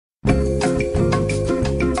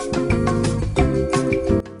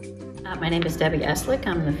My name is Debbie Esleeck.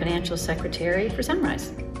 I'm the Financial Secretary for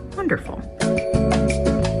Sunrise. Wonderful.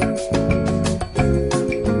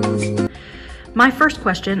 My first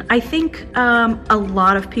question, I think a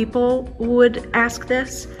lot of people would ask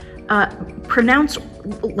this. Pronounce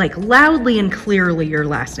like loudly and clearly your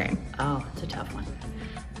last name. Oh, it's a tough one.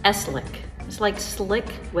 Esleeck. It's like slick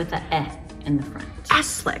with a "eh" in the front.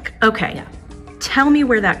 Esleeck. Okay. Yeah. Tell me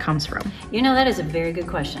where that comes from. You know, that is a very good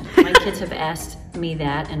question. My kids have asked me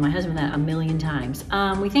that and my husband that a million times.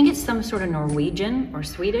 We think it's some sort of Norwegian or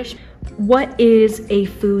Swedish. What is a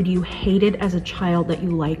food you hated as a child that you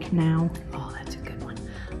like now? Oh, that's a good one.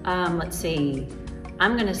 Let's see.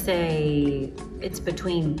 I'm gonna say it's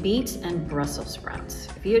between beets and Brussels sprouts.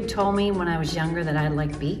 If you had told me when I was younger that I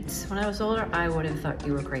liked beets when I was older, I would have thought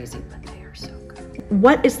you were crazy, but they are so good.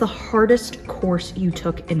 What is the hardest course you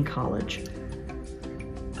took in college?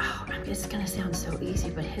 Oh, it's gonna sound so easy,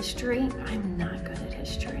 but history, I'm not good at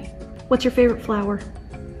history. What's your favorite flower?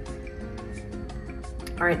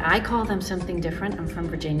 All right, I call them something different. I'm from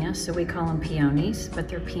Virginia, so we call them peonies, but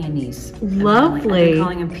they're peonies. Lovely. I've been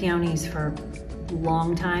calling them peonies for a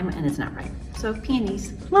long time, and it's not right. So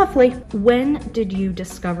peonies. Lovely. When did you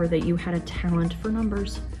discover that you had a talent for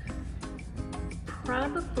numbers?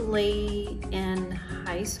 Probably in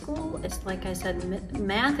high school. It's like I said,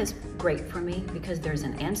 math is great for me because there's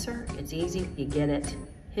an answer. It's easy, you get it.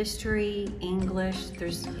 History, English,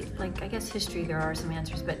 there's like, I guess history, there are some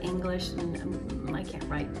answers, but English, I can't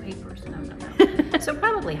write papers, no. So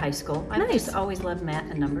probably high school. I've Nice. just always loved math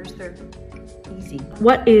and numbers. They're easy.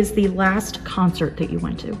 What is the last concert that you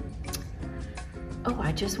went to? Oh,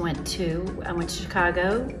 I went to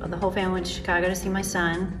Chicago. The whole family went to Chicago to see my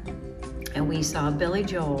son. And we saw Billy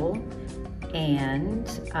Joel and,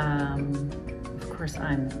 of course,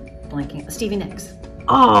 I'm blanking, Stevie Nicks.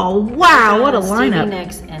 Oh, wow, what a lineup. Stevie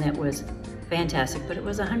Nicks, and it was fantastic, but it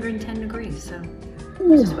was 110 degrees, so it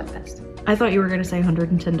was a sweat fest. I thought you were going to say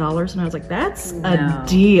 $110, and I was like, that's a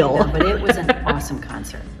deal. No, but it was an awesome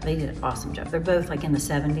concert. They did an awesome job. They're both like in the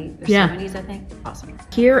 70s, Yeah. 70s, I think. Awesome.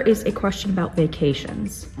 Here is a question about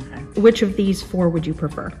vacations. Okay. Which of these four would you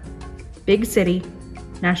prefer? Big city,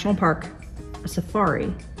 national park, a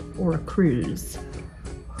safari, or a cruise?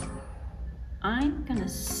 I'm gonna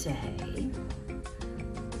say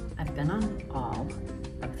I've been on all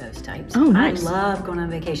of those types. Oh, nice. I love going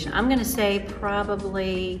on vacation. I'm gonna say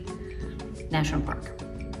probably national park.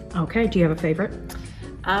 Okay, do you have a favorite?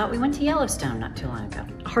 We went to Yellowstone not too long ago.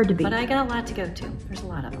 Hard to beat. But I got a lot to go to. There's a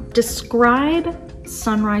lot of them. Describe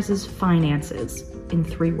Sunrise's finances in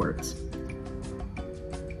 3 words.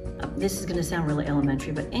 This is gonna sound really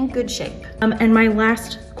elementary, but in good shape. And my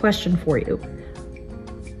last question for you.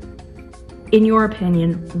 In your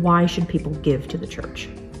opinion, why should people give to the church?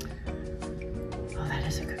 Oh, that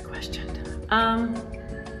is a good question.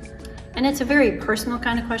 And it's a very personal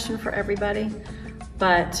kind of question for everybody,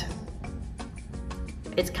 but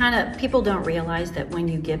it's kind of, people don't realize that when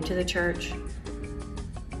you give to the church,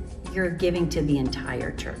 you're giving to the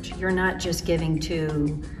entire church. You're not just giving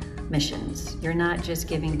to missions. You're not just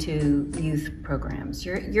giving to youth programs.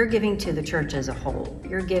 You're giving to the church as a whole.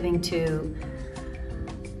 You're giving to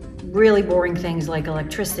really boring things like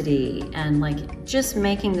electricity and like just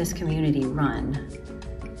making this community run.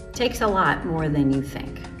 It takes a lot more than you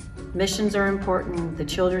think. Missions are important, the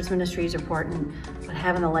children's ministries are important, but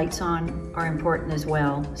having the lights on are important as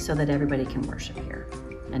well so that everybody can worship here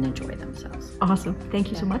and enjoy themselves. Awesome. Thank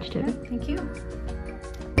you so much, Debbie. Yeah, thank you.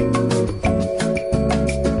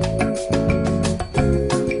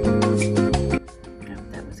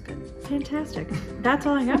 Fantastic. That's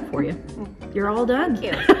all I got for you. You're all done.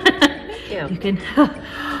 Thank you. Thank you. You can.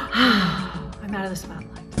 I'm out of the spot.